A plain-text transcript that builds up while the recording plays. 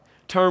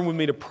turn with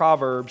me to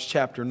Proverbs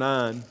chapter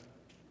 9.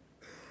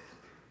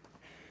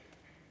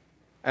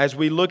 As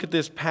we look at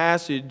this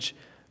passage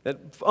that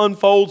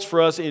unfolds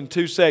for us in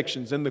two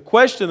sections. And the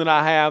question that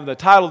I have, the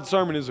title of the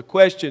sermon is a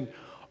question: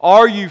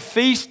 are you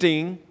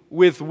feasting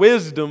with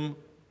wisdom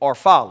or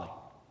folly?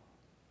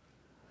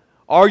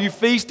 Are you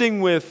feasting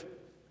with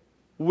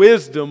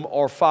wisdom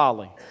or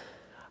folly?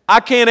 I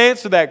can't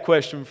answer that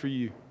question for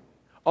you.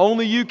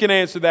 Only you can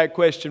answer that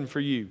question for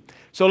you.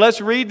 So let's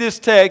read this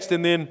text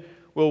and then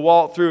we'll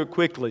walk through it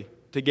quickly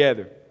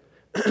together.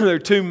 There are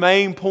two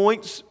main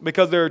points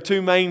because there are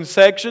two main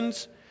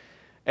sections.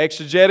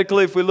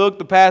 Exegetically, if we look,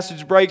 the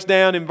passage breaks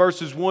down in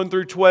verses 1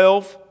 through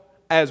 12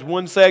 as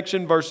one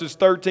section, verses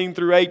 13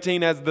 through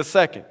 18 as the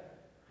second.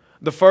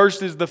 The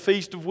first is the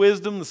feast of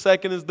wisdom, the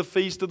second is the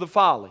feast of the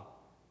folly,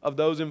 of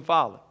those in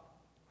folly.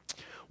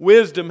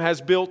 Wisdom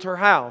has built her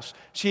house.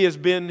 She has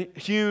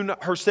hewn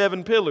her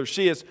 7 pillars.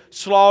 She has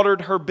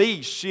slaughtered her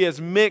beasts. She has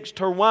mixed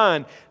her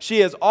wine. She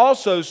has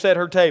also set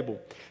her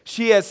table.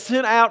 She has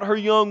sent out her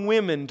young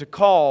women to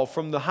call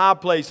from the high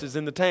places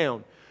in the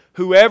town.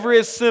 Whoever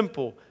is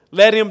simple,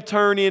 let him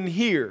turn in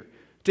here.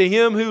 To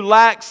him who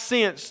lacks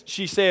sense,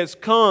 she says,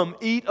 come,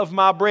 eat of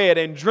my bread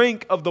and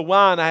drink of the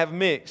wine I have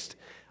mixed.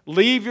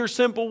 Leave your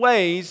simple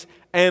ways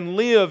and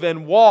live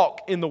and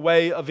walk in the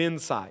way of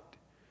insight.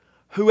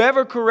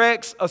 Whoever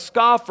corrects a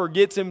scoffer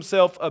gets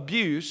himself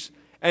abuse,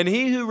 and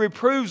he who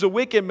reproves a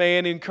wicked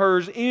man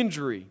incurs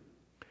injury.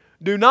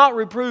 Do not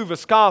reprove a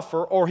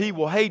scoffer, or he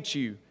will hate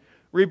you.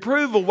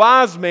 Reprove a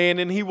wise man,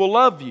 and he will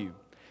love you.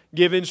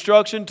 Give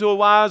instruction to a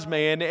wise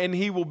man, and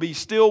he will be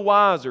still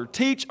wiser.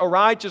 Teach a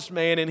righteous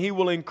man, and he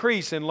will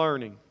increase in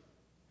learning.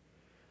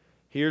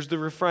 Here's the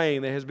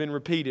refrain that has been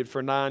repeated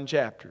for 9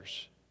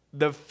 chapters.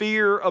 The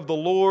fear of the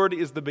Lord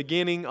is the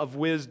beginning of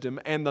wisdom,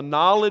 and the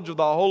knowledge of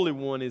the Holy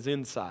One is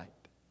insight.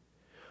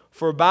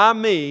 For by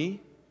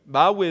me,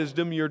 by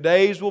wisdom, your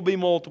days will be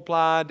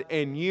multiplied,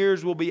 and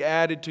years will be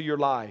added to your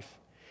life.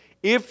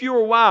 If you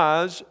are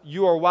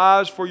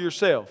wise for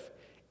yourself.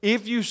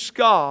 If you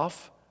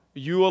scoff,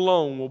 you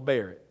alone will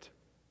bear it.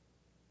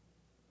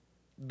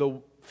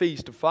 The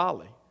feast of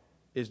folly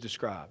is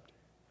described.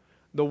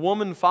 The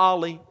woman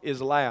folly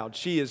is loud.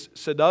 She is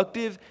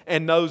seductive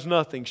and knows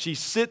nothing. She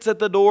sits at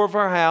the door of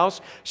her house.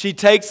 She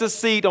takes a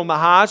seat on the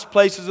highest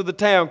places of the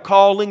town,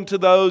 calling to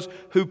those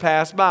who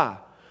pass by,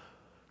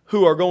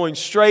 who are going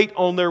straight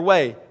on their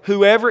way.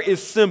 Whoever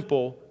is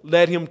simple,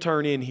 let him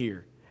turn in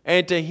here.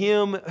 And to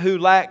him who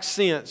lacks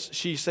sense,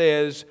 she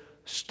says,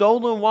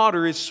 stolen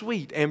water is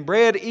sweet, and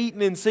bread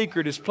eaten in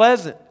secret is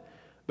pleasant.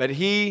 But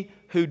he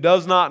who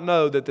does not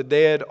know that the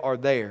dead are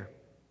there,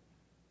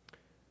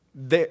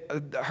 that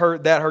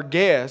her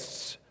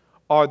guests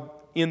are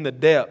in the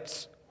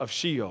depths of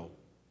Sheol.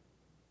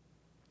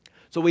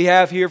 So we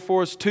have here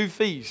for us 2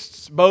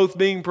 feasts, both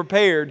being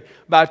prepared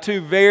by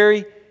 2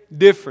 very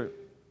different,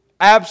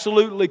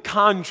 absolutely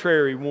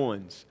contrary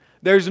ones.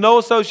 There's no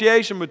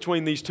association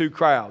between these 2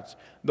 crowds,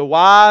 the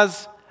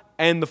wise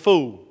and the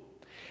fool.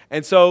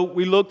 And so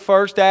we look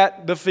first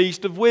at the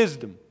Feast of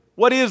Wisdom.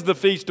 What is the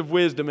Feast of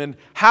Wisdom and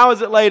how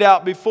is it laid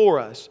out before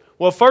us?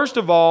 Well, first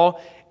of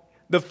all,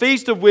 the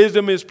Feast of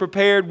Wisdom is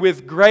prepared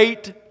with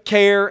great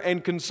care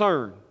and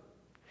concern.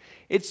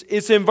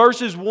 It's in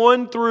verses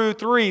 1 through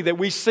 3 that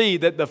we see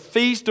that the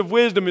Feast of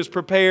Wisdom is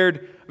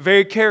prepared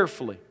very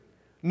carefully.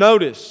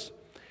 Notice,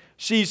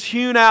 she's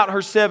hewn out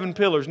her 7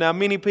 pillars. Now,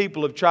 many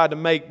people have tried to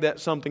make that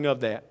something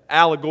of that,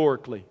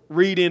 allegorically.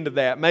 Read into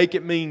that, make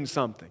it mean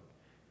something.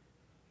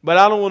 But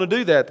I don't want to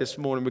do that this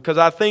morning because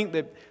I think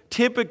that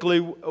typically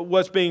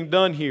what's being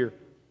done here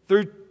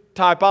through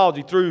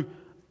typology,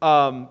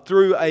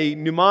 through a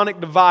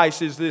mnemonic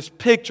device is this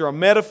picture, a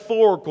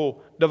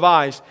metaphorical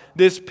device.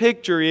 This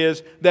picture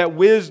is that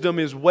wisdom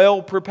is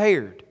well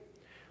prepared.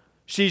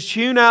 She's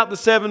hewn out the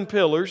 7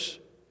 pillars.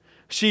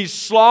 She's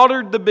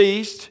slaughtered the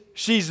beast.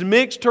 She's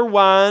mixed her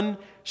wine.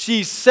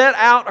 She's set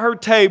out her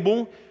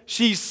table.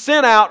 She's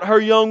sent out her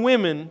young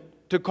women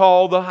to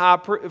call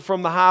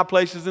from the high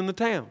places in the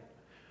town.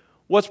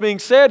 What's being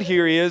said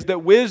here is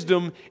that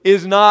wisdom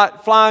is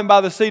not flying by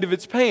the seat of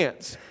its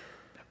pants.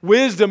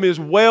 Wisdom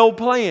is well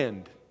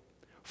planned.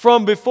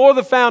 From before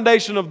the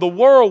foundation of the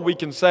world, we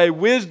can say,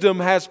 wisdom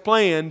has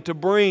planned to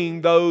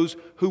bring those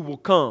who will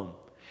come.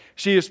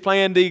 She has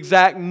planned the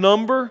exact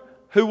number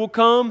who will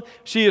come.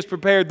 She has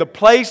prepared the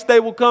place they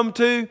will come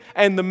to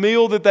and the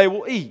meal that they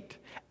will eat.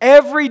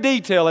 Every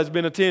detail has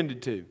been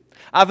attended to.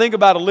 I think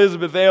about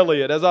Elizabeth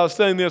Elliot. As I was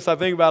saying this, I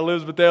think about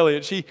Elizabeth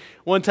Elliot. She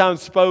one time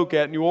spoke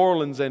at New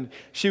Orleans and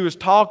she was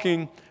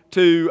talking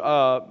to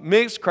a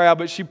mixed crowd,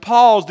 but she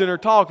paused in her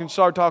talk and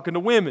started talking to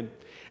women.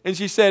 And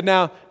she said,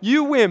 now,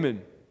 you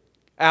women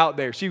out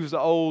there, she was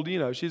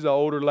she's an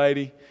older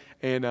lady,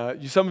 and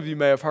some of you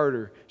may have heard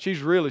her.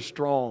 She's really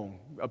strong,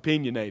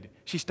 opinionated.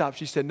 She stopped,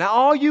 she said, now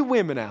all you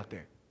women out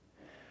there,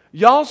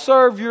 y'all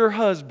serve your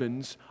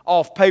husbands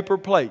off paper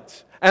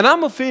plates, and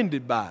I'm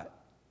offended by it.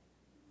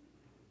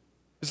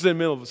 This is in the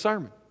middle of a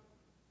sermon.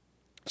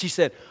 She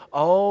said,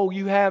 oh,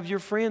 you have your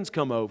friends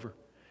come over,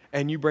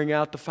 and you bring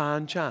out the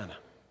fine china.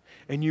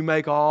 and you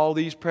make all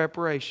these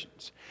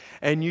preparations,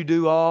 and you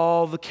do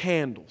all the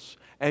candles,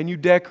 and you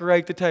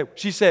decorate the table.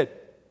 She said,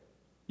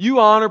 you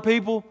honor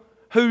people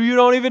who you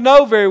don't even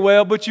know very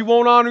well, but you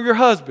won't honor your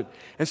husband.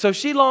 And so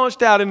she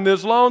launched out in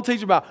this long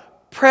teaching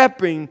about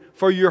prepping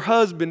for your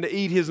husband to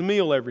eat his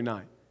meal every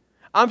night.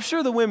 I'm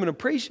sure the women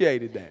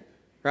appreciated that,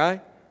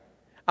 right?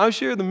 I'm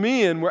sure the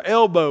men were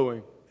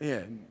elbowing.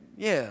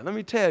 Yeah, let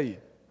me tell you.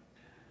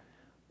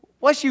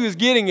 What she was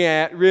getting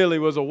at really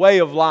was a way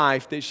of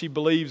life that she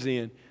believes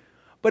in.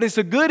 But it's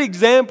a good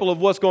example of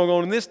what's going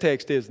on in this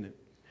text, isn't it?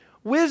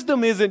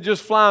 Wisdom isn't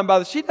just flying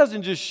by. She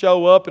doesn't just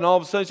show up and all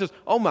of a sudden she says,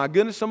 oh my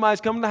goodness, somebody's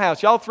coming to the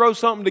house. Y'all throw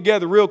something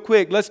together real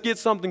quick. Let's get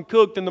something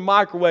cooked in the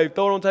microwave.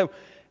 Throw it on the table.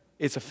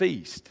 It's a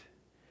feast.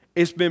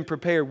 It's been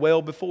prepared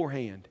well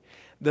beforehand.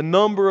 The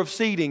number of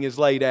seating is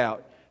laid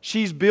out.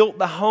 She's built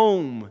the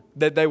home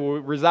that they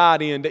will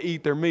reside in to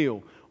eat their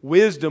meal.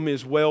 Wisdom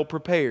is well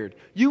prepared.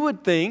 You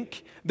would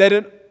think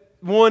that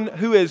one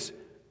who is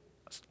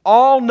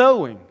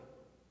all-knowing,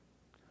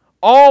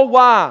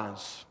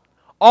 all-wise,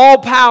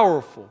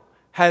 all-powerful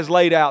has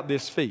laid out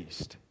this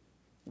feast.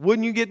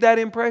 Wouldn't you get that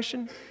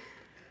impression?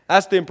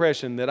 That's the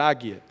impression that I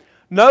get.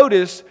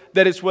 Notice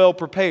that it's well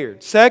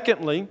prepared.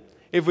 Secondly,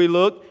 if we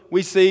look,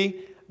 we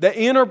see that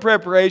in her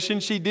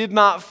preparation, she did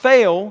not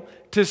fail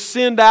to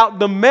send out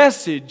the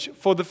message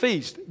for the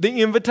feast,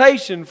 the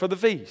invitation for the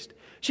feast.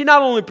 She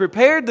not only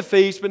prepared the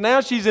feast, but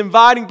now she's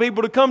inviting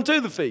people to come to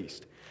the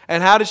feast.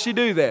 And how does she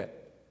do that?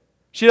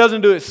 She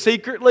doesn't do it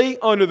secretly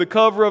under the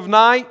cover of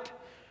night.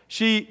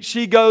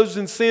 She goes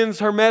and sends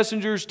her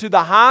messengers to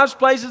the highest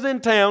places in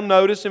town,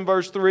 notice in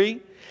verse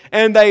 3,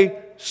 and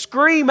they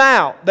scream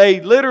out,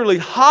 they literally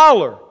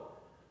holler,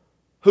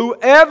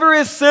 whoever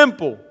is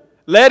simple,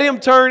 let him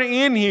turn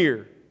in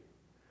here.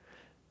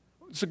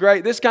 It's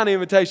this kind of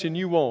invitation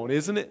you want,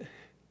 isn't it?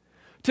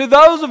 To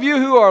those of you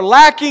who are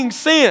lacking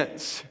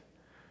sense,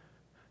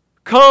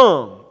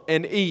 come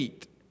and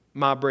eat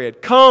my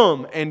bread.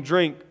 Come and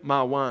drink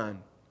my wine.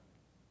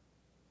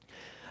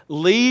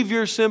 Leave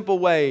your simple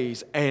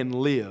ways and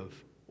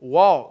live.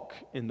 Walk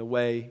in the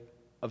way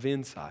of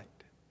insight.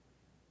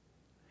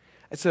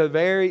 It's a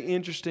very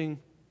interesting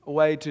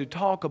way to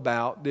talk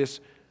about this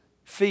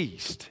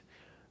feast.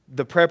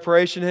 The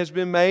preparation has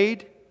been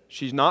made.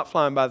 She's not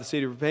flying by the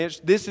seat of her pants.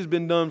 This has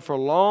been done for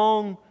a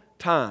long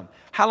time.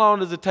 How long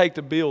does it take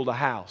to build a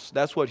house?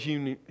 That's what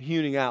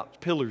hewing out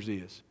pillars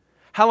is.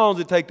 How long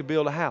does it take to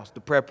build a house?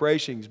 The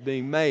preparation is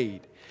being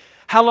made.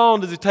 How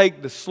long does it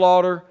take to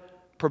slaughter,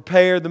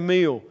 prepare the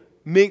meal,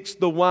 mix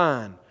the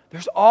wine?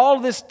 There's all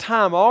this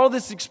time, all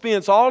this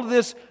expense, all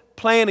this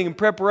planning and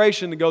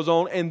preparation that goes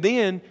on, and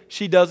then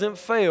she doesn't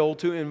fail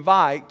to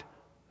invite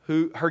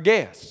her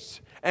guests.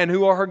 And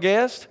who are her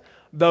guests?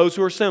 Those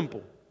who are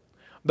simple.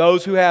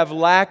 Those who have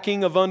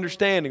lacking of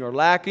understanding or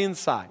lack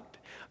insight.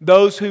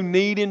 Those who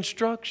need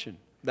instruction.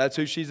 That's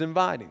who she's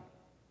inviting.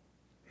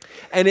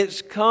 And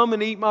it's come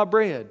and eat my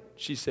bread,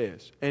 she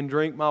says, and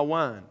drink my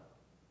wine.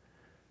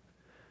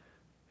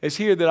 It's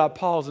here that I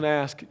pause and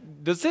ask,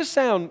 does this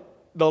sound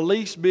the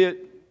least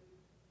bit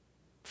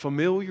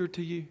familiar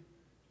to you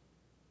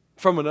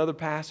from another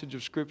passage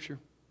of Scripture?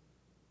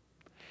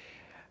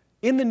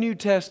 In the New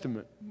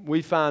Testament,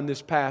 we find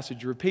this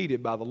passage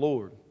repeated by the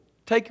Lord.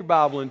 Take your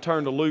Bible and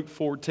turn to Luke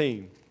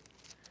 14.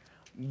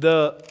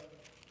 The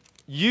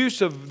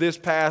use of this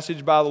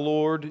passage by the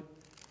Lord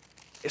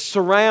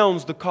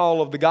surrounds the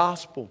call of the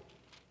gospel.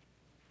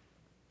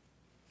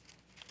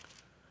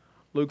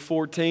 Luke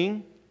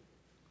 14.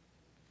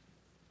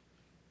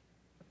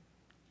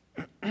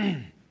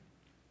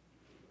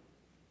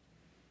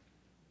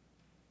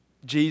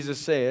 Jesus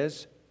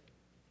says,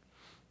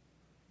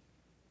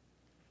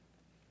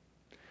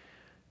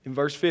 in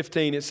verse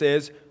 15 it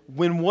says,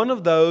 when one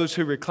of those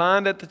who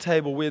reclined at the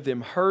table with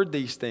him heard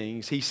these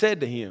things, he said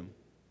to him,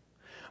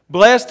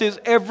 blessed is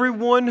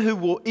everyone who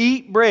will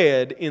eat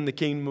bread in the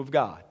kingdom of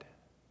God.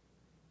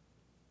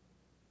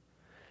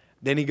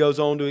 Then he goes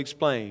on to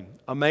explain,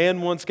 a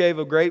man once gave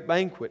a great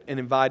banquet and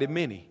invited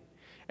many.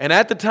 And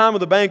at the time of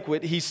the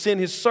banquet, he sent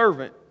his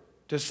servant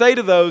to say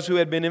to those who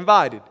had been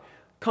invited,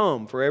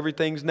 come, for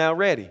everything's now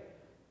ready.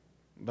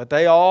 But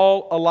they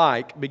all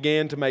alike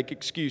began to make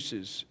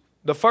excuses.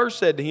 The first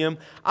said to him,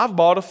 I've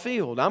bought a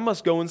field. I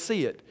must go and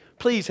see it.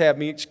 Please have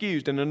me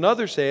excused. And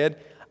another said,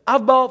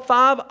 I've bought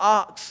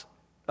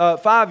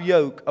 5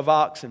 yoke of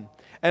oxen,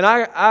 and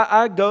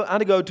I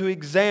go to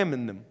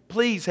examine them.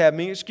 Please have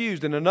me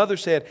excused. And another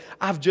said,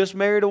 I've just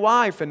married a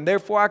wife, and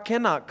therefore I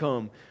cannot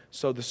come.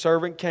 So the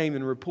servant came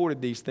and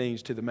reported these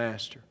things to the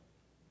master.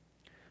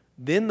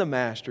 Then the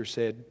master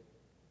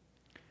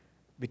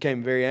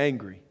became very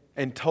angry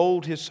and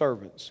told his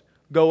servants,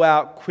 go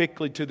out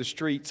quickly to the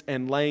streets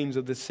and lanes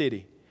of the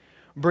city.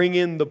 Bring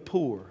in the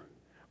poor,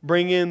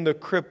 bring in the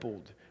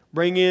crippled,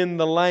 bring in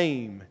the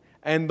lame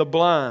and the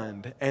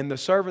blind. And the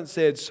servant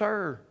said,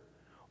 sir,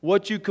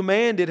 what you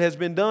commanded has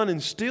been done,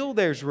 and still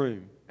there's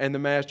room. And the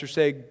master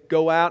said,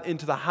 go out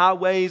into the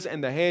highways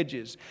and the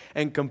hedges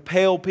and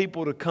compel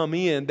people to come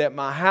in, that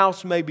my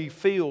house may be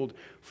filled.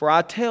 For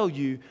I tell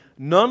you,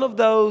 none of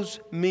those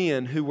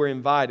men who were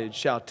invited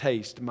shall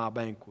taste my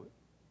banquet.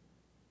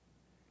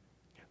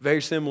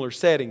 Very similar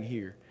setting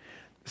here.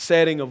 The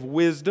setting of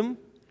wisdom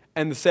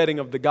and the setting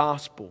of the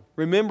gospel.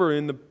 Remember,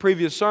 in the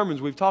previous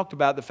sermons we've talked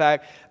about the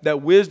fact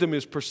that wisdom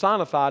is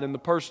personified in the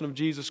person of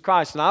Jesus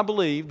Christ. And I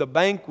believe the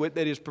banquet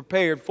that is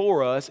prepared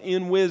for us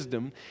in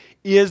wisdom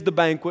is the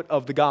banquet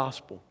of the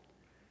gospel.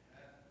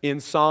 In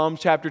Psalm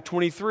chapter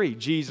 23,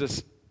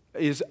 Jesus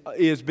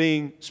is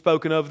being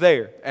spoken of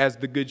there as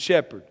the good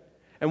shepherd.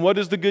 And what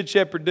does the good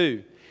shepherd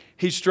do?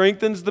 He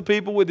strengthens the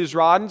people with his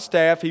rod and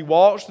staff. He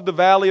walks through the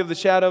valley of the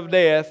shadow of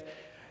death.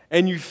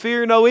 And you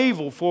fear no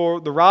evil,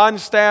 for the rod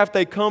and staff,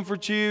 they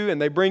comfort you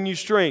and they bring you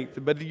strength.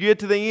 But you get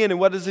to the end, and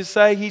what does it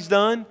say He's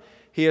done?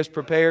 He has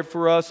prepared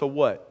for us a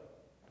what?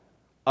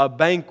 A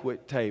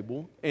banquet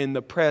table in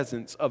the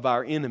presence of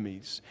our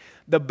enemies.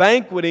 The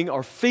banqueting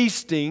or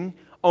feasting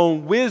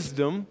on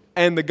wisdom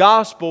and the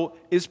gospel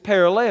is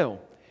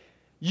parallel.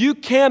 You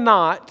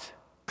cannot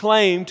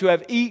claim to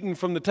have eaten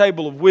from the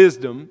table of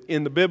wisdom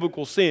in the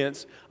biblical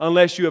sense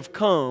unless you have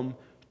come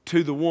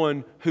to the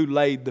one who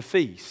laid the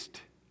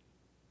feast.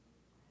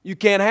 You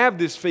can't have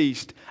this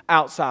feast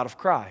outside of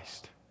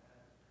Christ.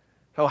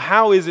 So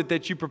how is it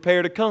that you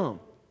prepare to come?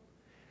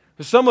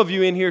 Some of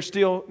you in here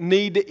still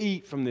need to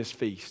eat from this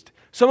feast.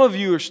 Some of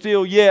you are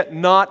still yet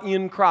not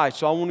in Christ.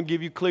 So I want to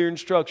give you clear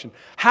instruction.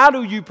 How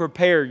do you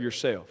prepare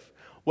yourself?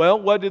 Well,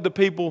 what did the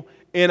people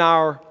in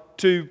our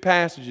two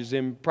passages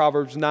in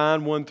Proverbs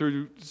 9, 1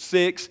 through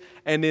 6,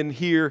 and then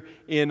here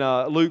in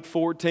Luke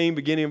 14,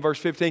 beginning in verse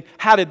 15,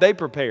 how did they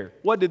prepare?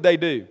 What did they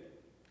do?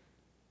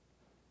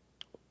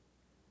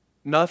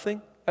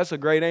 Nothing? That's a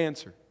great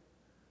answer.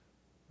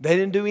 They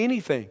didn't do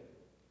anything.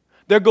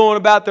 They're going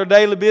about their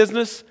daily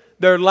business.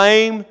 They're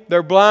lame.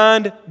 They're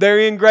blind. They're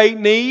in great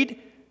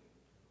need.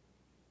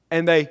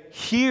 And they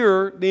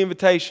hear the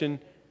invitation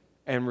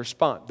and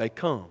respond. They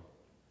come.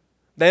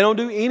 They don't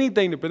do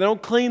anything. They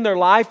don't clean their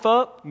life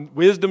up.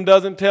 Wisdom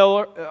doesn't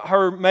tell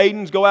her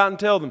maidens, go out and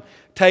tell them,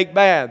 take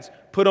baths,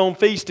 put on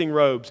feasting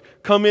robes,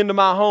 come into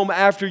my home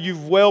after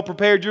you've well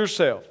prepared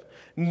yourself.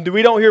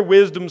 We don't hear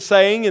wisdom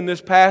saying in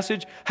this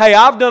passage, hey,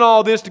 I've done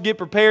all this to get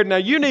prepared, now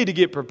you need to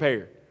get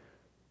prepared.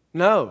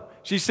 No,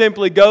 she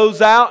simply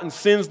goes out and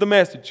sends the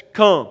message,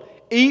 come,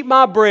 eat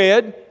my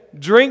bread,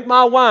 drink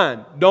my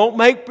wine. Don't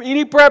make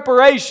any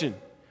preparation.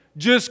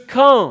 Just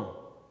come.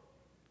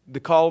 The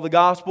call of the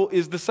gospel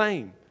is the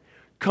same.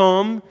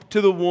 Come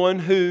to the one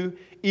who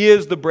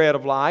is the bread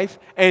of life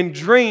and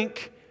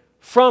drink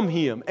from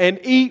Him and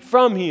eat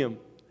from Him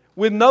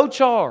with no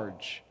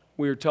charge,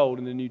 we are told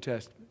in the New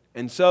Testament.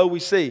 And so we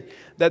see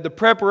that the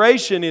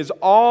preparation is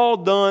all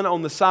done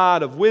on the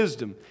side of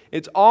wisdom.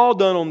 It's all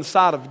done on the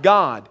side of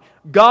God.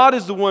 God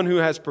is the one who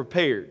has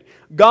prepared.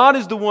 God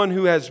is the one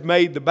who has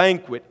made the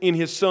banquet in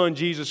His Son,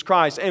 Jesus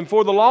Christ. And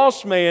for the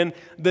lost man,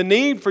 the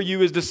need for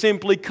you is to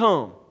simply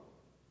come.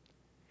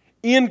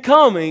 In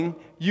coming,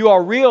 you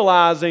are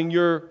realizing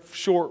your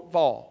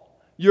shortfall.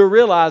 You're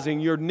realizing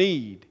your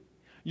need.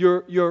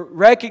 You're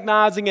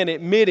recognizing and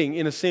admitting,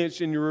 in a sense,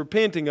 and you're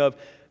repenting of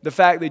the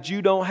fact that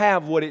you don't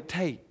have what it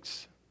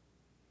takes.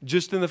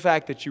 Just in the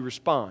fact that you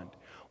respond.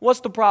 What's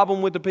the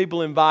problem with the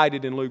people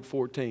invited in Luke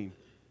 14?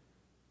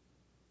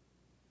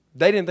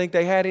 They didn't think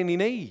they had any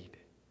need.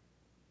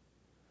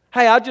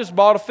 Hey, I just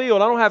bought a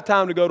field. I don't have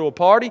time to go to a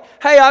party.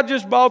 Hey, I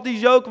just bought these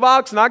yoke of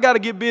oxen. I got to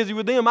get busy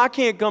with them. I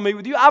can't come eat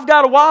with you. I've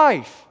got a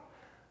wife.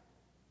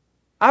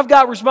 I've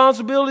got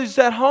responsibilities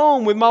at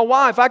home with my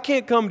wife. I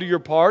can't come to your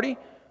party.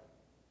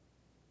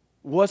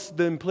 What's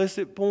the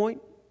implicit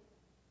point?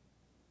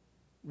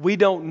 We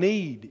don't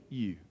need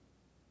you.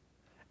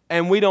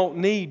 And we don't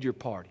need your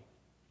party.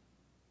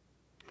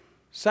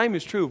 Same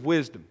is true of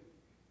wisdom.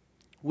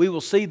 We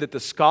will see that the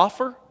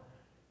scoffer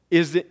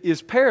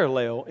is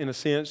parallel, in a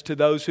sense, to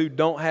those who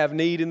don't have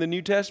need in the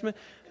New Testament.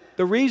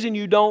 The reason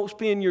you don't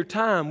spend your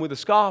time with a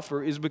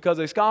scoffer is because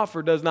a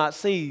scoffer does not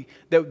see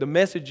that the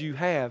message you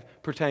have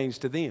pertains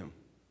to them.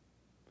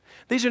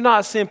 These are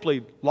not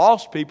simply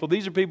lost people.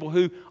 These are people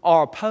who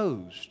are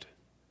opposed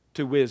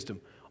to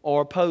wisdom,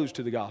 or opposed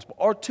to the gospel,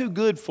 or too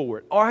good for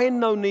it, or in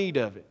no need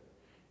of it.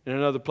 In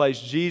another place,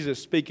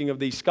 Jesus, speaking of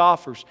these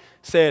scoffers,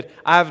 said,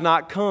 I have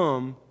not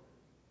come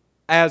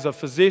as a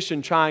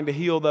physician trying to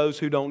heal those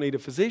who don't need a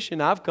physician.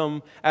 I've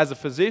come as a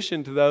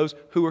physician to those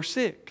who are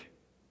sick.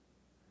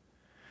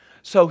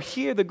 So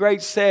here the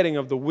great setting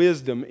of the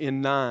wisdom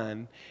in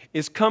 9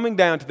 is coming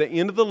down to the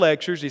end of the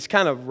lectures. He's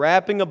kind of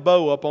wrapping a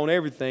bow up on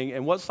everything.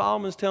 And what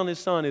Solomon's telling his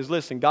son is,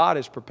 listen, God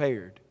has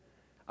prepared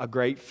a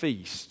great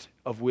feast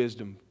of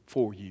wisdom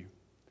for you.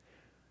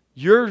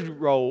 Your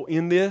role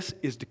in this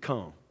is to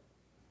come.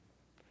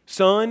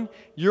 Son,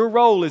 your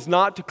role is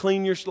not to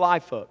clean your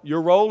life up.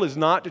 Your role is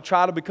not to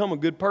try to become a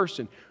good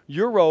person.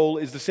 Your role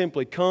is to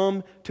simply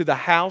come to the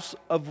house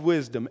of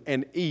wisdom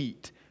and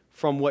eat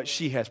from what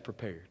she has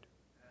prepared.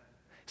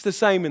 It's the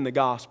same in the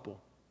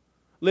gospel.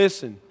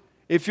 Listen,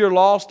 If you're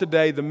lost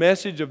today, the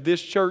message of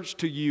this church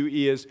to you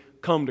is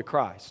come to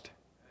Christ.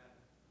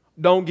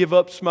 Don't give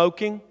up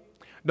smoking.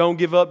 Don't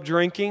give up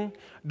drinking.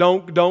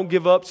 Don't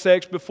give up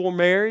sex before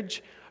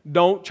marriage.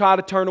 Don't try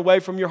to turn away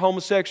from your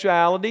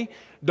homosexuality.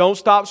 Don't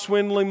stop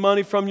swindling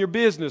money from your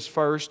business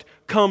first.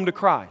 Come to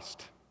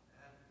Christ.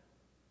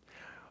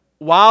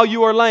 While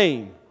you are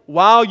lame,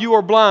 while you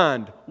are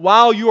blind,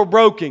 while you are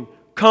broken,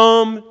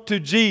 come to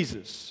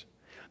Jesus.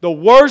 The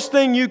worst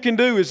thing you can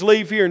do is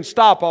leave here and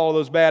stop all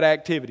those bad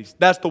activities.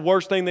 That's the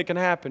worst thing that can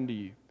happen to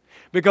you.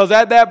 Because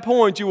at that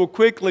point you will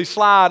quickly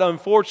slide,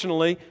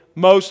 unfortunately,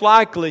 most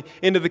likely,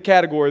 into the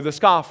category of the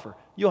scoffer.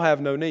 You'll have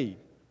no need.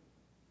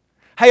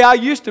 Hey, I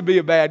used to be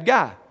a bad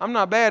guy. I'm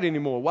not bad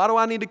anymore. Why do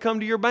I need to come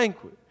to your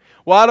banquet?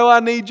 Why do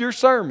I need your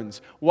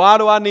sermons? Why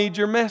do I need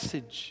your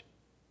message?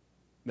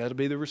 That'll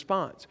be the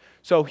response.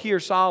 So here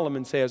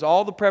Solomon says,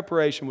 all the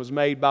preparation was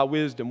made by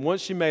wisdom.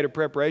 Once she made her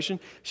preparation,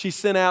 she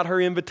sent out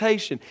her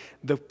invitation.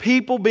 The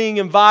people being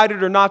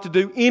invited are not to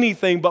do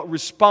anything but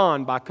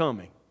respond by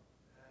coming.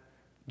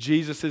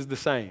 Jesus is the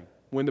same.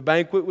 When the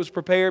banquet was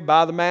prepared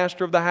by the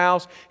master of the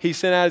house, He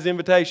sent out His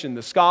invitation.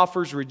 The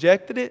scoffers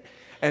rejected it,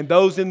 and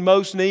those in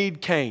most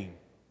need came.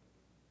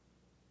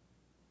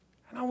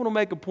 And I want to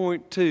make a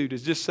point too, to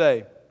just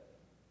say,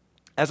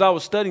 as I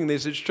was studying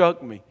this, it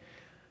struck me.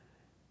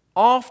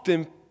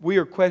 Often we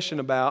are questioned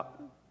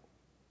about,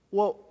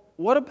 well,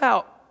 what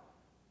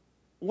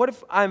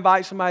if I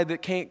invite somebody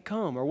that can't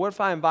come? Or what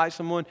if I invite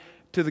someone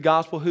to the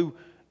gospel who,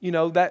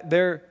 that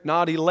they're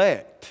not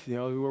elect?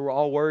 We're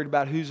all worried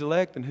about who's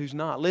elect and who's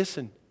not.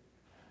 Listen,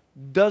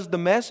 does the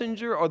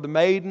messenger or the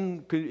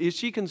maiden, is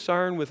she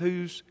concerned with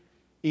who's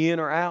in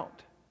or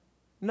out?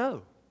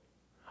 No.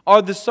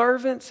 Are the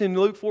servants in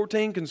Luke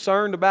 14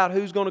 concerned about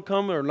who's going to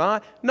come or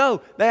not?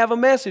 No. They have a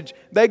message.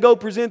 They go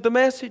present the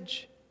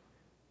message.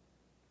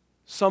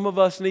 Some of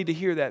us need to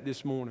hear that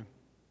this morning.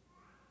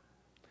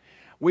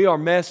 We are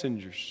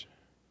messengers.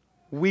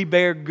 We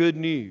bear good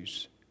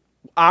news.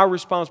 Our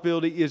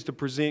responsibility is to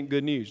present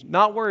good news.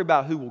 Not worry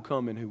about who will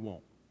come and who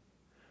won't.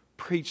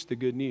 Preach the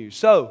good news.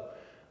 So,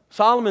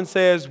 Solomon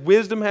says,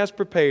 wisdom has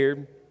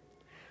prepared.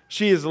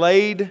 She has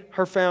laid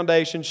her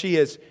foundation. She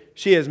has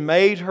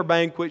made her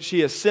banquet.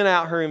 She has sent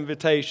out her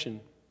invitation.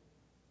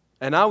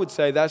 And I would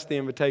say that's the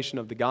invitation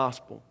of the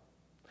gospel.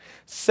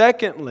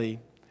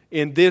 Secondly,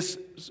 in this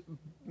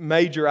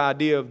major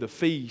idea of the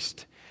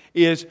feast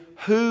is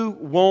who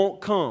won't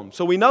come.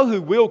 So we know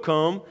who will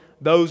come,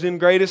 those in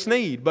greatest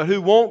need. But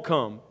who won't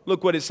come?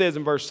 Look what it says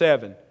in verse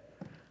 7.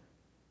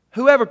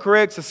 Whoever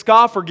corrects a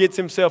scoffer gets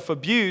himself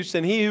abuse,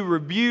 and he who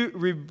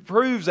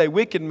reproves a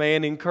wicked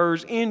man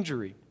incurs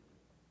injury.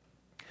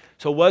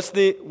 So what's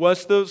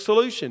the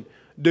solution?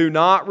 Do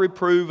not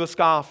reprove a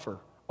scoffer,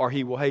 or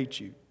he will hate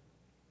you.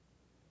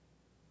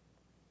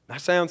 That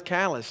sounds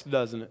callous,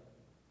 doesn't it?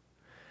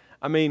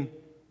 I mean,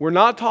 we're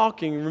not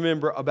talking,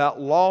 remember, about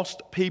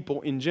lost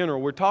people in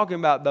general. We're talking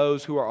about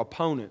those who are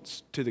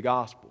opponents to the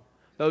gospel,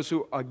 those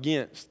who are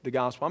against the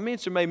gospel. I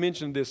may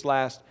mention this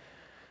last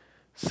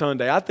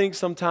Sunday. I think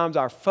sometimes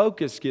our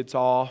focus gets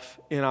off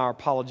in our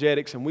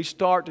apologetics and we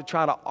start to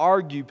try to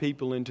argue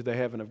people into the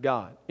heaven of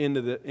God, in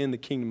the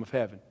kingdom of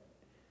heaven.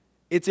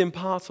 It's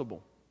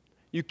impossible.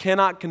 You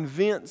cannot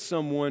convince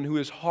someone who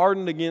is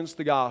hardened against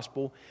the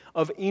gospel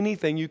of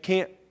anything. You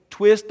can't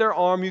twist their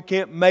arm. You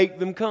can't make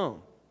them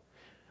come.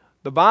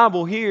 The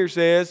Bible here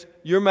says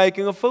you're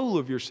making a fool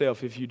of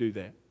yourself if you do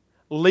that.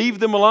 Leave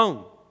them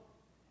alone.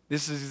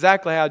 This is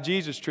exactly how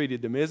Jesus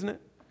treated them, isn't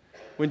it?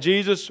 When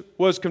Jesus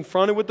was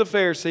confronted with the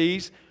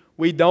Pharisees,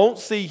 we don't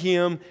see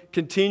Him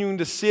continuing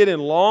to sit in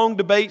long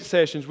debate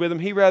sessions with them.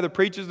 He rather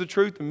preaches the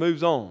truth and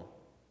moves on.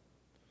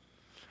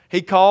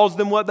 He calls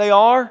them what they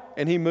are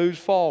and He moves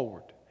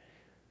forward.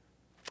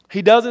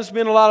 He doesn't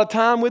spend a lot of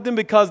time with them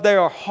because they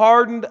are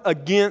hardened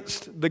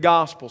against the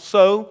gospel.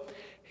 So,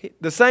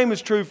 the same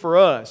is true for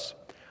us.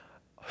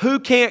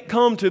 Who can't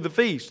come to the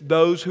feast?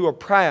 Those who are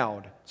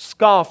proud,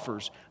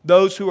 scoffers,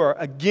 those who are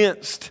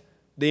against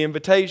the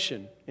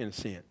invitation, in a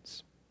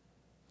sense.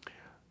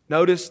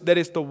 Notice that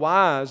it's the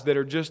wise that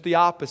are just the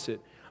opposite.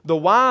 The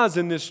wise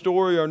in this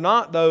story are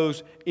not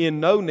those in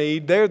no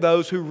need. They're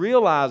those who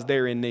realize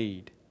they're in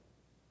need.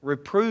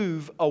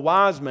 Reprove a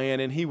wise man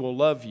and he will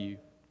love you.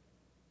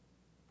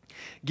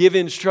 Give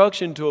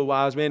instruction to a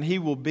wise man, he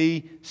will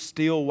be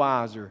still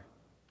wiser.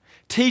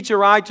 Teach a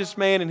righteous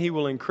man and he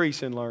will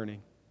increase in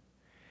learning.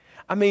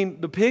 I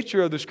mean, the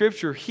picture of the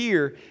Scripture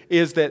here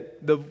is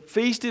that the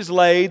feast is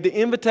laid, the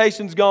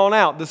invitation's gone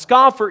out. The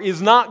scoffer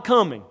is not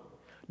coming.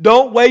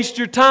 Don't waste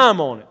your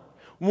time on it.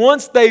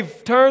 Once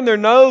they've turned their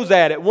nose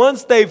at it,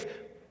 once they've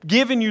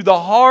given you the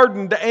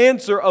hardened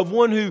answer of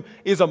one who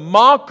is a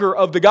mocker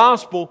of the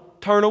gospel,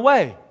 turn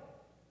away.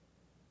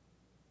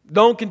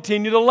 Don't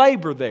continue to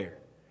labor there,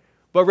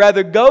 but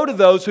rather go to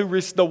those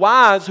the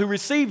wise who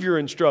receive your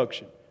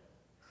instruction.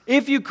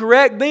 If you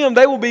correct them,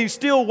 they will be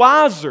still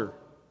wiser.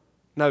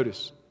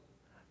 Notice,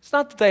 it's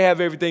not that they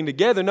have everything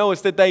together. No,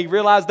 it's that they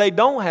realize they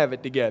don't have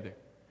it together.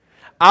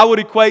 I would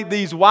equate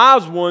these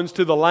wise ones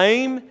to the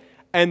lame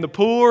and the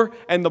poor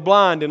and the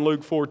blind in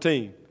Luke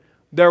 14.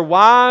 They're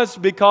wise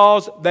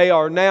because they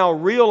are now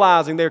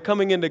realizing, they're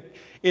coming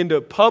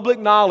into public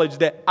knowledge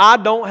that I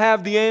don't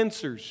have the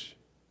answers.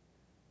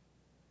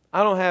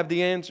 I don't have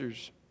the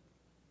answers.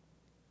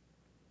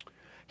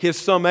 His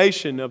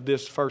summation of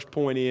this first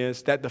point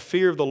is that the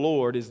fear of the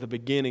Lord is the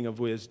beginning of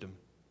wisdom,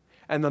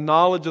 and the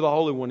knowledge of the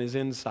Holy One is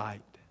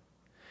insight.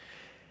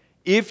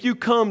 If you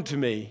come to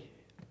me,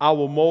 I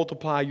will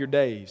multiply your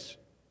days.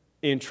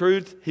 In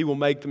truth, He will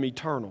make them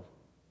eternal.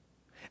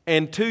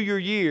 And to your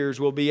years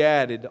will be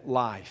added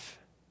life.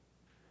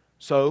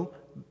 So,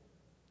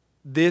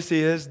 this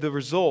is the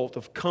result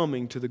of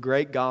coming to the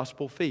great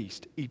gospel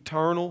feast.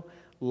 Eternal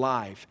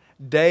life.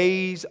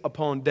 Days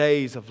upon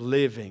days of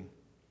living.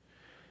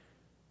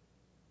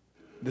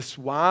 This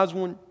wise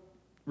one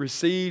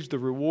receives the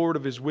reward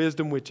of his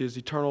wisdom, which is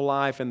eternal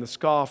life, and the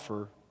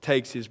scoffer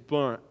takes his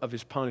brunt of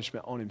his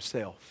punishment on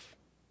himself.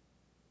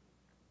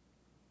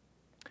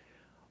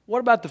 What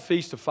about the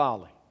Feast of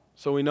Folly?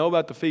 So we know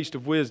about the Feast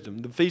of Wisdom.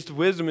 The Feast of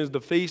Wisdom is the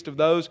feast of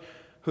those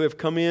who have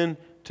come in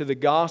to the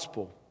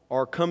gospel,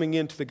 or coming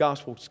into the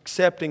gospel,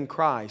 accepting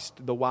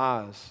Christ. The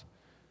wise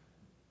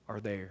are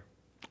there.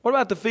 What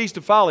about the Feast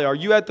of Folly? Are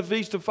you at the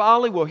Feast of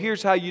Folly? Well,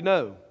 here's how you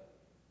know.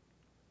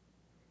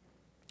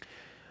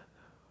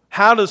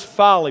 How does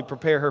Folly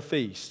prepare her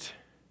feast?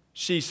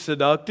 She's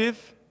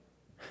seductive.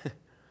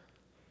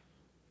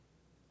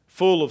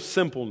 Full of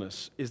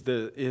simpleness is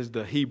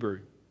the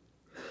Hebrew.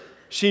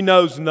 She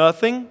knows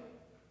nothing.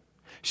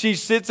 She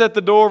sits at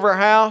the door of her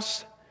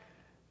house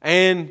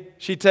and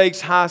she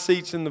takes high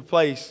seats in the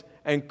place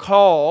and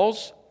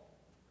calls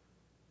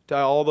to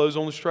all those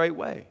on the straight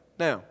way.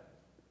 Now,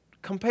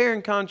 compare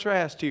and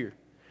contrast here.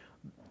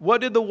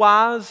 What did the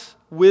wise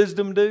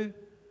wisdom do?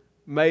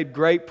 Made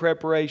great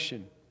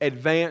preparation,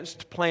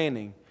 advanced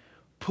planning,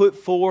 put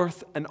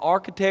forth an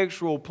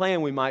architectural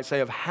plan, we might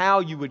say, of how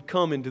you would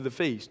come into the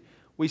feast.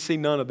 We see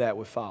none of that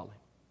with Folly.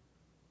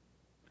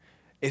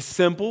 It's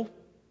simple.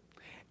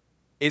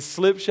 It's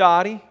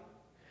slipshotty.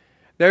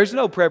 There's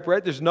no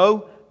preparation.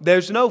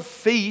 There's no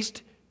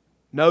feast.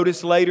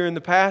 Notice later in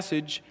the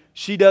passage,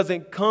 she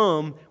doesn't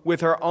come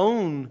with her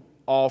own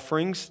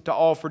offerings to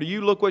offer to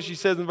you. Look what she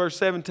says in verse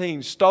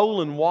 17.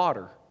 Stolen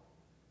water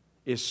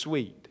is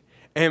sweet,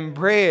 and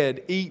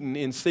bread eaten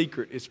in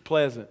secret is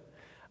pleasant.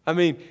 I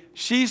mean,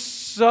 she's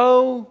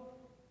so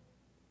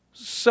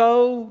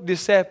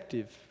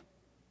deceptive.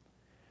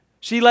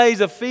 She lays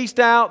a feast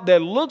out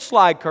that looks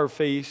like her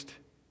feast.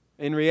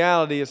 In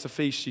reality, it's a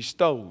feast she's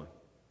stolen.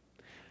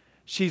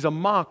 She's a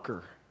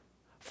mocker.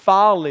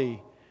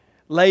 Folly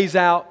lays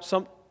out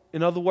some,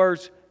 in other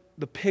words,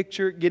 the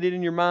picture, get it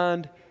in your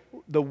mind.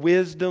 The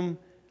wisdom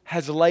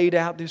has laid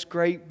out this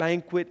great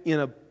banquet in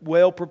a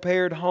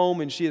well-prepared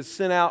home, and she has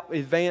sent out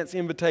advance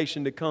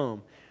invitation to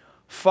come.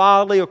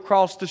 Folly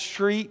across the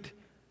street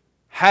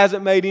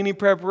hasn't made any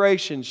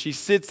preparation. She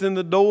sits in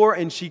the door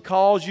and she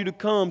calls you to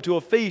come to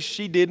a feast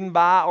she didn't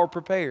buy or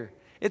prepare.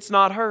 It's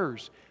not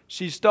hers.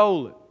 She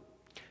stole it.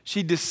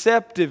 She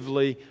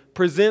deceptively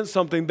presents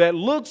something that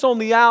looks on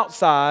the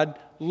outside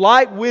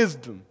like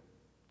wisdom.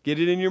 Get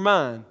it in your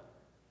mind.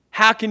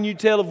 How can you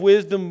tell if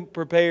wisdom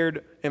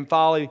prepared and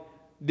folly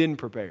didn't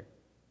prepare?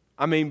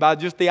 I mean, by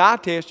just the eye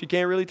test, you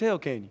can't really tell,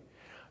 can you?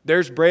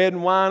 There's bread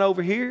and wine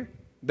over here.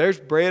 There's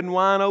bread and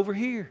wine over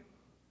here.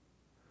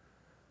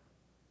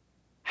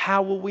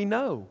 How will we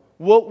know?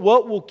 What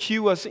will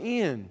cue us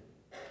in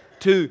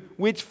to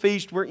which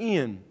feast we're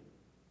in?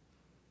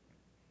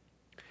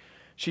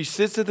 She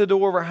sits at the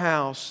door of her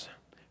house.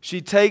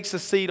 She takes a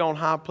seat on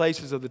high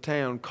places of the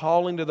town,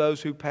 calling to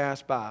those who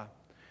pass by.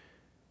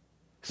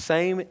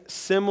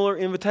 Similar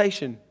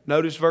invitation.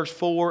 Notice verse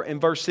 4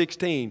 and verse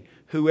 16.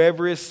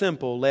 Whoever is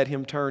simple, let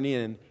him turn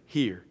in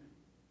here.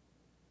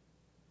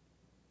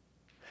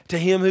 To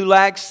him who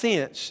lacks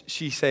sense,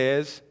 she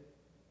says,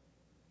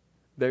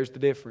 there's the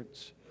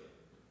difference.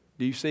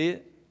 Do you see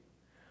it?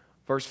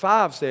 Verse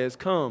 5 says,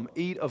 come,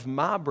 eat of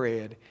my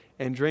bread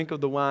and drink of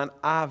the wine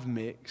I've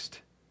mixed.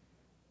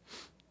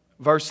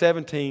 Verse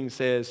 17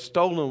 says,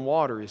 stolen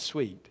water is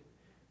sweet,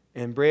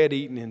 and bread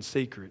eaten in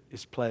secret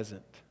is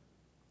pleasant.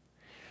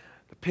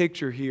 The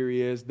picture here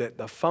is that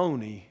the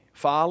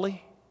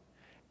folly,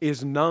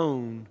 is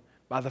known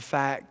by the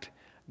fact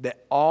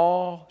that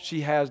all she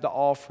has to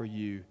offer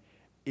you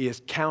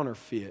is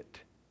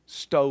counterfeit,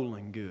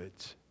 stolen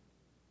goods.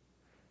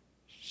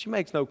 She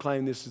makes no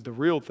claim this is the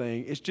real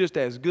thing. It's just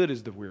as good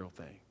as the real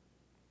thing.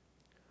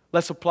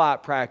 Let's apply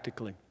it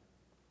practically.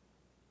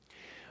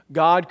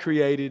 God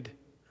created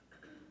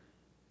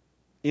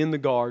in the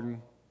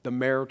garden the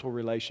marital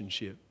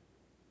relationship.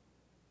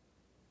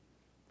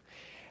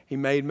 He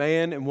made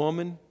man and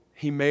woman.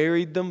 He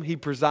married them. He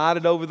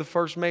presided over the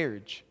first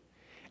marriage.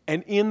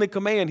 And in the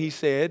command He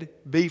said,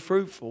 be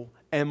fruitful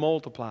and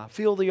multiply.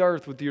 Fill the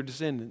earth with your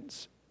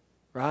descendants.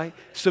 Right?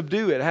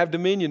 Subdue it. Have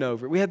dominion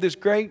over it. We have this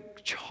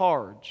great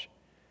charge.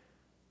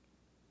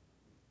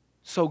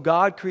 So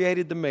God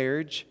created the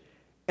marriage,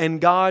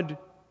 and God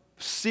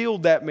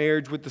sealed that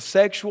marriage with the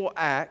sexual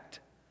act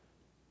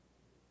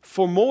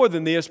for more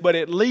than this, but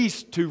at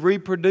least to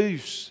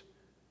reproduce,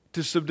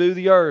 to subdue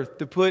the earth,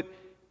 to put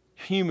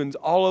humans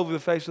all over the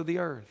face of the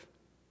earth.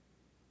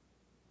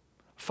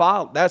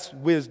 That's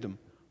wisdom.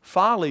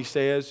 Folly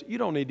says you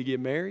don't need to get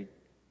married.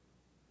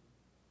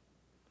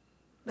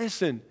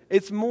 Listen,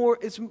 it's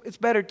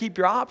better to keep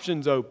your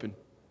options open.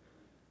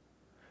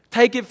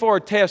 Take it for a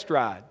test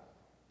ride.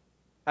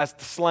 That's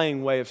the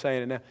slang way of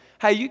saying it now.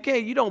 Hey,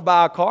 you don't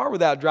buy a car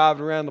without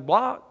driving around the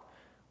block.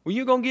 Well,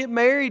 you're going to get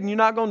married and you're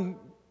not going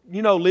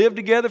to, live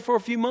together for a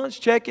few months.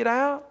 Check it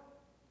out.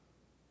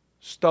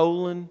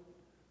 Stolen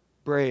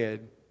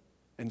bread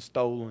and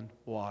stolen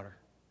water.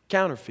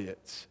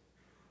 Counterfeits.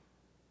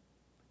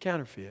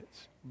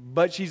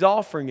 But she's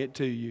offering it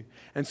to you.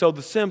 And so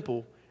the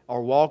simple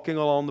are walking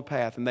along the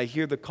path and they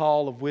hear the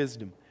call of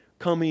wisdom.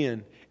 Come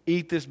in,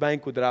 eat this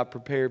banquet that I've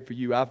prepared for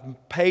you. I've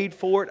paid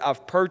for it,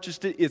 I've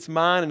purchased it, it's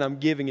mine, and I'm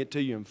giving it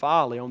to you. And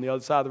Folly on the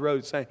other side of the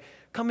road saying,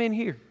 come in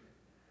here.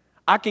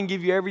 I can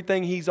give you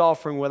everything he's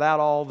offering without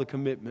all the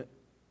commitment,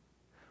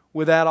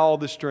 without all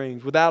the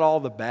strings, without all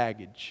the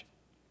baggage.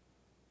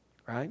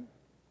 Right?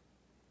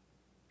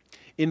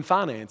 In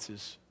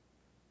finances,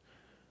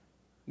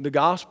 the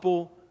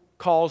gospel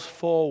calls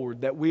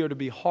forward that we are to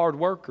be hard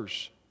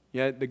workers.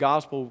 Yeah, the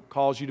gospel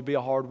calls you to be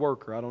a hard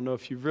worker. I don't know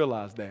if you've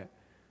realized that.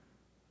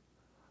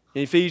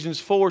 Ephesians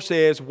 4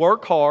 says,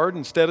 work hard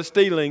instead of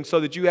stealing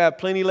so that you have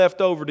plenty left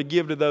over to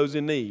give to those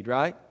in need,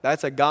 right?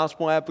 That's a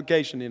gospel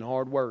application in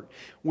hard work.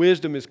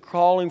 Wisdom is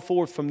crawling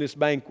forth from this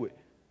banquet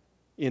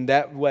in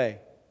that way.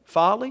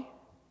 Folly?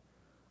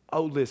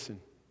 Oh, listen,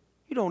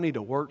 you don't need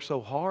to work so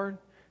hard.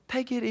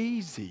 Take it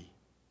easy.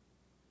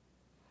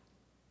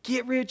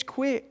 Get rich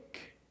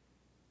quick.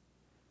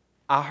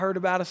 I heard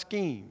about a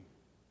scheme.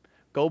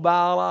 Go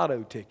buy a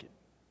lotto ticket.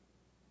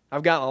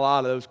 I've gotten a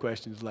lot of those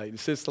questions lately.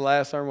 Since the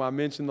last sermon I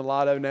mentioned the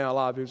lotto, now a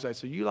lot of people say,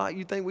 so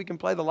you think we can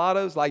play the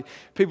lottos? Like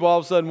people all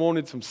of a sudden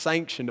wanted some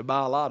sanction to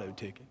buy a lotto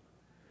ticket.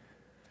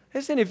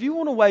 Listen, if you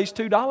want to waste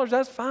 $2,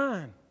 that's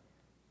fine.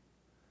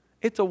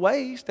 It's a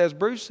waste. As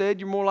Bruce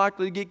said, you're more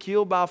likely to get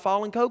killed by a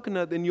falling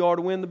coconut than you are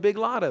to win the big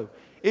lotto.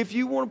 If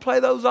you want to play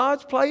those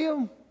odds, play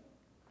them.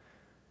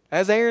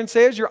 As Aaron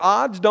says, your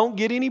odds don't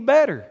get any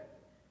better.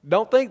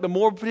 Don't think the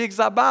more tickets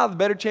I buy, the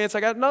better chance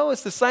I got. No,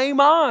 it's the same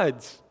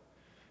odds.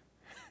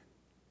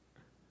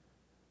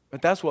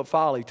 But that's what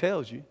Folly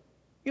tells you.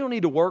 You don't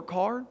need to work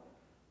hard.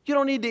 You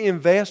don't need to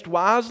invest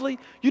wisely.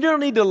 You don't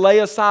need to lay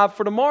aside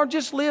for tomorrow.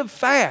 Just live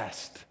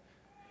fast.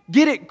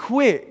 Get it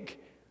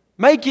quick.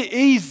 Make it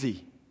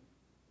easy.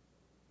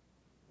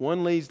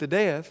 One leads to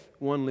death,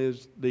 one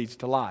leads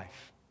to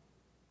life.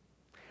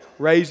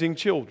 Raising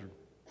children.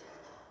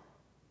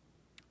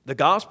 The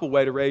gospel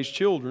way to raise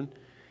children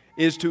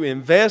is to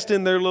invest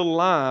in their little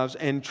lives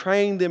and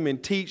train them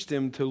and teach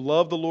them to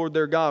love the Lord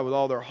their God with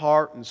all their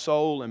heart and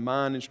soul and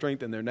mind and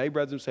strength, and their neighbor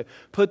as themselves.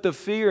 Put the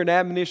fear and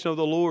admonition of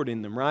the Lord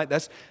in them, right?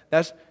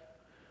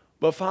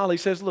 But Folly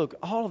says, look,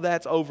 all of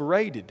that's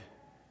overrated.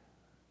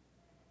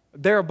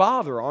 They're a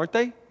bother, aren't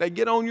they? They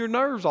get on your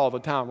nerves all the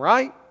time,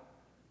 right?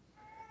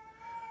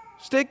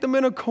 Stick them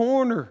in a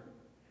corner.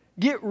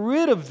 Get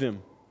rid of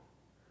them.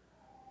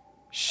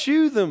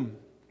 Shoo them.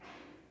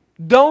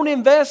 Don't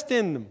invest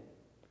in them.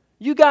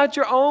 You got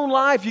your own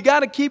life. You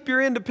got to keep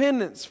your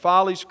independence.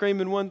 Folly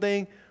screaming one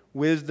thing,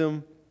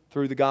 wisdom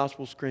through the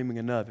gospel screaming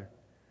another.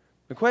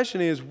 The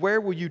question is, where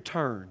will you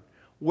turn?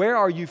 Where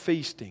are you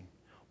feasting?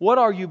 What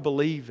are you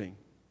believing?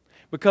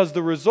 Because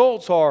the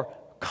results are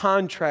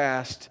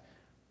contrast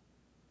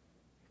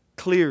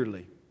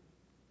clearly.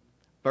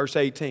 Verse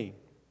 18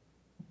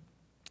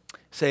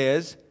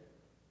 says,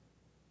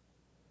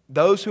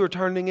 those who are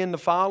turning into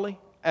folly,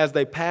 as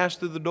they pass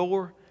through the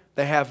door,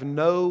 they have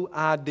no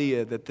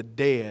idea that the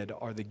dead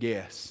are the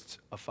guests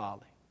of folly.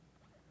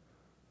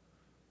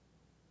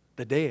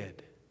 The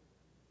dead.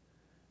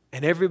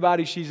 And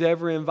everybody she's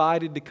ever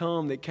invited to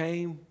come that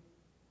came,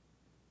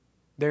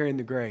 they're in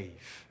the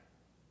grave.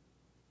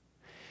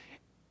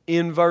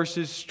 In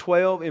verse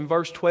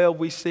 12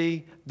 we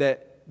see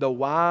that the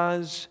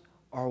wise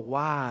are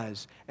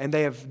wise, and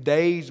they have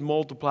days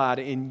multiplied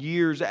and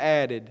years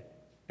added.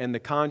 And the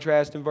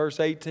contrast in verse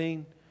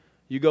 18,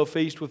 you go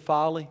feast with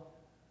folly,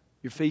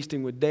 you're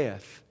feasting with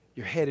death.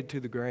 You're headed to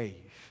the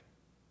grave.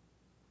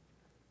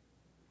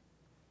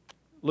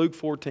 Luke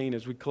 14,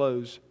 as we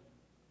close,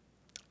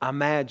 I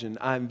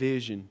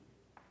envision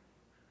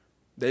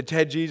that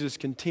had Jesus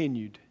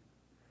continued,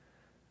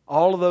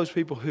 all of those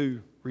people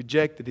who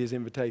rejected His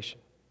invitation,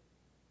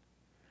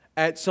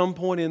 at some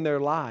point in their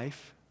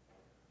life,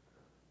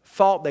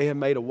 thought they had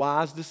made a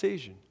wise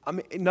decision. I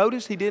mean,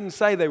 notice He didn't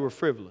say they were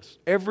frivolous.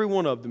 Every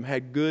one of them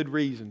had good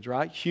reasons,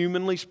 right?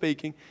 Humanly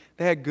speaking,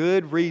 they had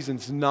good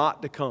reasons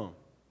not to come.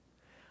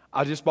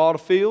 I just bought a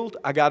field.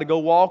 I got to go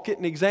walk it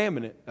and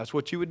examine it. That's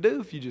what you would do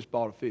if you just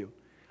bought a field.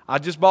 I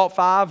just bought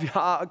 5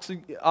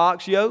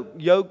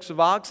 yokes of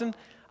oxen.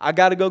 I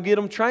got to go get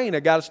them trained.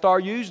 I got to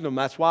start using them.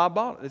 That's why I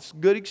bought it. It's a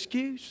good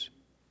excuse.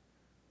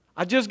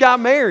 I just got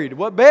married.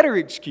 What better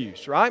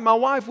excuse, right? My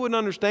wife wouldn't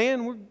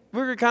understand.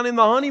 We're kind of in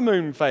the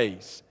honeymoon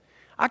phase.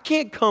 I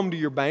can't come to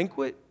your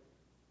banquet.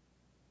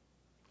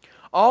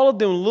 All of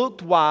them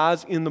looked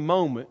wise in the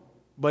moment,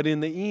 but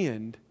in the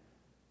end,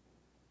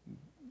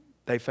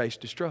 they face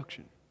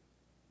destruction.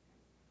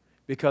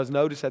 Because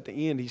notice at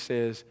the end he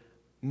says,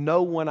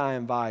 no one I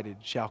invited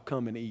shall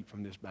come and eat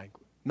from this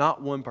banquet.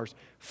 Not one person.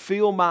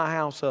 Fill my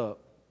house up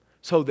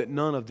so that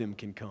none of them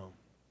can come.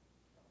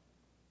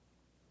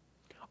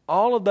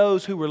 All of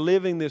those who were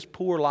living this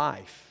poor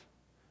life,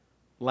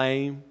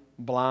 lame,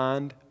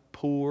 blind,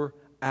 poor,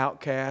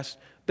 outcast,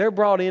 they're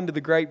brought into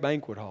the great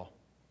banquet hall.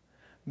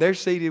 They're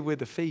seated with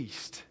the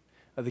feast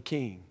of the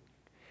King.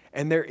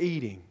 And they're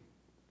eating.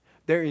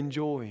 They're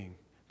enjoying.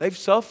 They've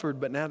suffered,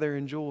 but now they're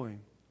enjoying.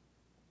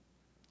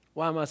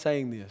 Why am I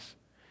saying this?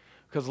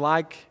 Because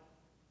like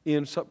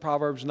in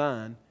Proverbs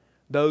 9,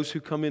 those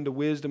who come into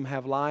wisdom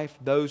have life.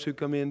 Those who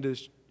come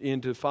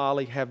into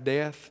folly have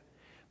death.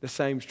 The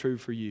same's true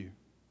for you.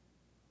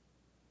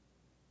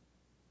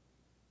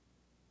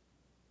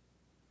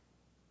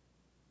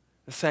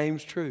 The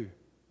same's true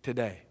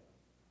today.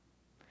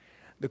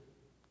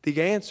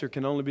 The answer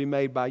can only be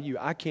made by you.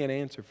 I can't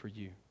answer for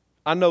you.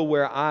 I know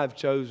where I've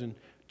chosen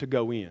to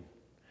go in.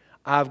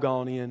 I've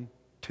gone in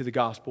to the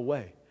gospel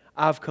way.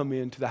 I've come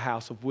into the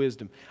house of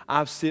wisdom.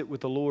 I've sit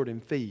with the Lord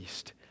and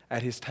feast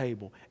at His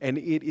table. And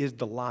it is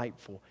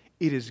delightful.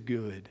 It is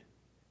good.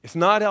 It's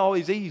not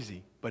always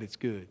easy, but it's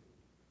good.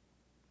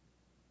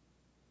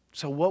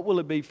 So what will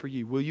it be for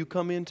you? Will you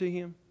come into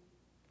Him?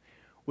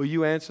 Will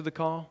you answer the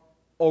call?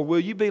 Or will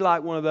you be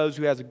like one of those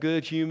who has a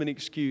good human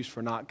excuse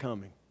for not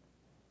coming?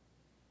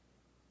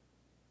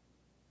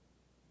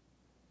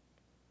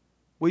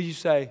 Will you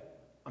say,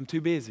 I'm too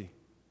busy.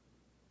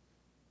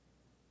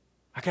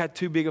 I got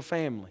too big a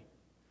family.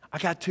 I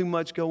got too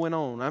much going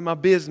on. My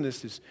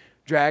business is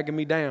dragging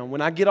me down.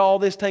 When I get all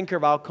this taken care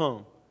of, I'll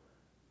come.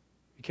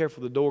 Be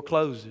careful, the door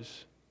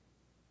closes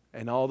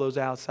and all those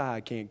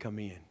outside can't come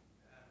in.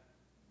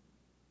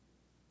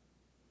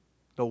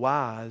 The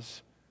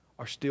wise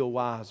are still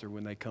wiser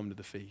when they come to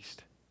the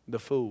feast. The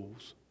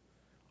fools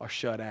are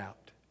shut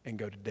out and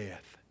go to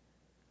death.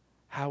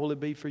 How will it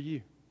be for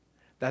you?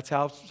 That's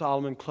how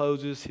Solomon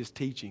closes his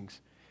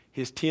teachings.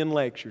 His 10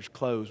 lectures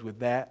close with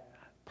that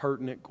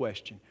pertinent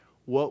question.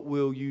 What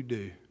will you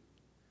do?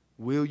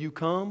 Will you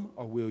come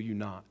or will you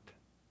not?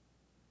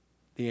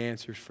 The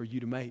answer is for you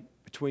to make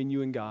between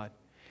you and God.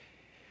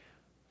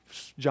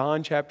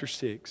 John chapter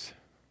 6.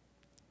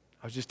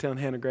 I was just telling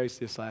Hannah Grace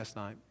this last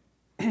night.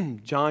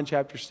 John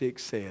chapter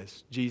 6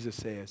 says, Jesus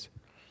says,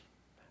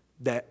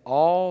 that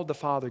all the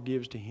Father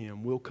gives to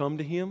Him will come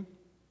to Him,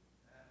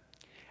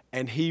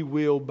 and He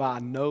will by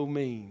no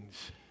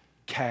means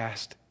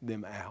cast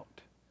them out.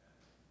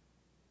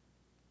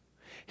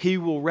 He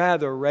will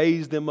rather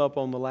raise them up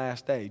on the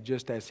last day,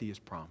 just as He has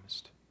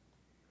promised.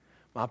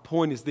 My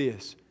point is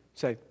this.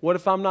 Say, what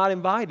if I'm not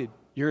invited?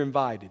 You're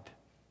invited.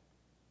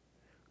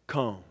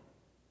 Come.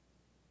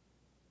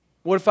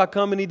 What if I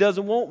come and He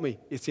doesn't want me?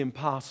 It's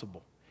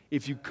impossible.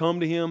 If you come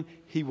to Him,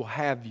 He will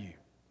have you.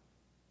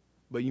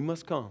 But you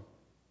must come.